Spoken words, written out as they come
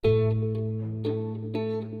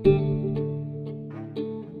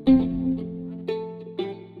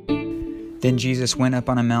Then Jesus went up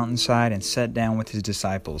on a mountainside and sat down with his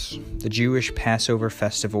disciples. The Jewish Passover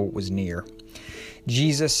festival was near.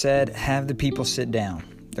 Jesus said, "Have the people sit down."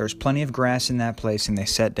 There was plenty of grass in that place, and they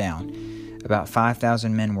sat down. About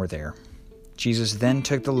 5,000 men were there. Jesus then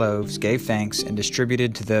took the loaves, gave thanks, and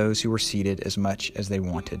distributed to those who were seated as much as they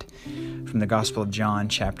wanted. From the Gospel of John,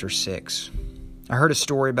 chapter 6. I heard a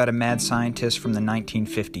story about a mad scientist from the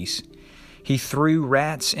 1950s. He threw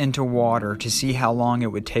rats into water to see how long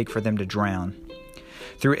it would take for them to drown.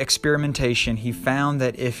 Through experimentation, he found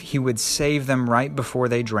that if he would save them right before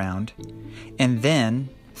they drowned, and then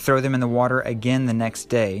throw them in the water again the next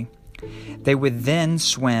day, they would then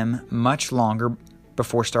swim much longer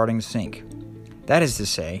before starting to sink. That is to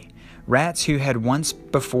say, rats who had once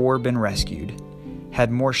before been rescued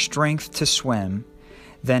had more strength to swim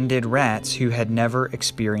than did rats who had never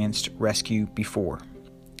experienced rescue before.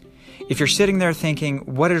 If you're sitting there thinking,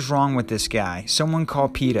 what is wrong with this guy? Someone call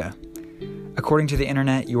PETA. According to the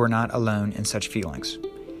internet, you are not alone in such feelings.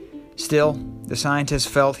 Still, the scientist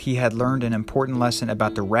felt he had learned an important lesson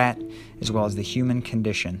about the rat as well as the human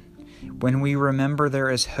condition. When we remember there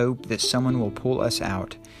is hope that someone will pull us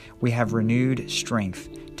out, we have renewed strength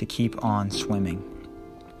to keep on swimming.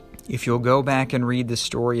 If you'll go back and read the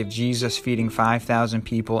story of Jesus feeding 5,000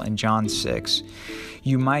 people in John 6,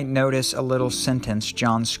 you might notice a little sentence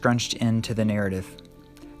John scrunched into the narrative.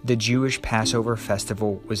 The Jewish Passover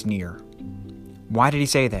festival was near. Why did he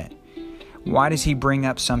say that? Why does he bring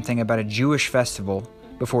up something about a Jewish festival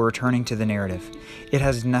before returning to the narrative? It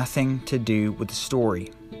has nothing to do with the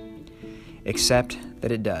story, except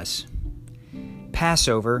that it does.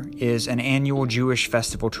 Passover is an annual Jewish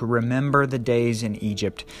festival to remember the days in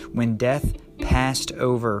Egypt when death passed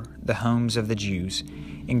over the homes of the Jews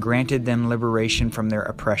and granted them liberation from their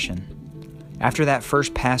oppression. After that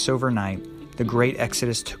first Passover night, the great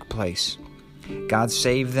Exodus took place. God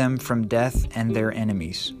saved them from death and their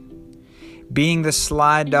enemies. Being the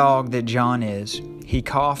sly dog that John is, he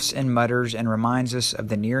coughs and mutters and reminds us of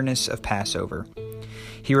the nearness of Passover.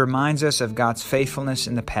 He reminds us of God's faithfulness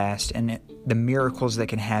in the past and the miracles that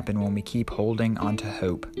can happen when we keep holding on to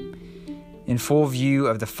hope. In full view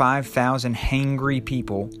of the 5,000 hangry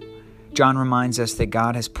people, John reminds us that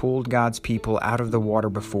God has pulled God's people out of the water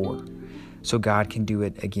before, so God can do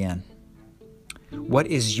it again. What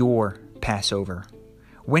is your Passover?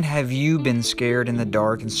 When have you been scared in the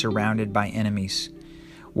dark and surrounded by enemies?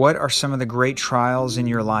 What are some of the great trials in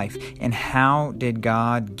your life, and how did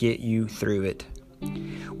God get you through it?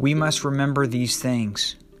 We must remember these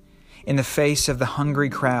things. In the face of the hungry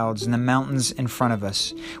crowds and the mountains in front of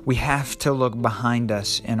us, we have to look behind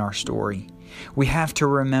us in our story. We have to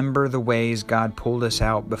remember the ways God pulled us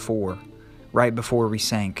out before, right before we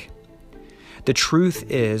sank. The truth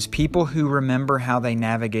is, people who remember how they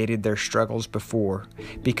navigated their struggles before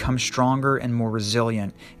become stronger and more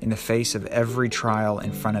resilient in the face of every trial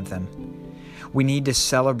in front of them. We need to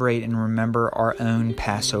celebrate and remember our own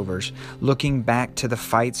Passovers, looking back to the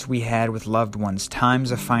fights we had with loved ones,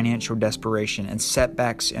 times of financial desperation, and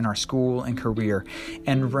setbacks in our school and career,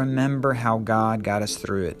 and remember how God got us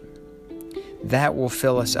through it. That will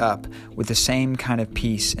fill us up with the same kind of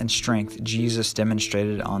peace and strength Jesus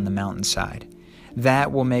demonstrated on the mountainside.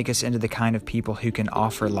 That will make us into the kind of people who can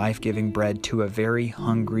offer life-giving bread to a very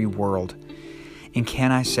hungry world. And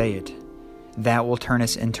can I say it? That will turn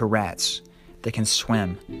us into rats that can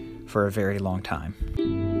swim for a very long time.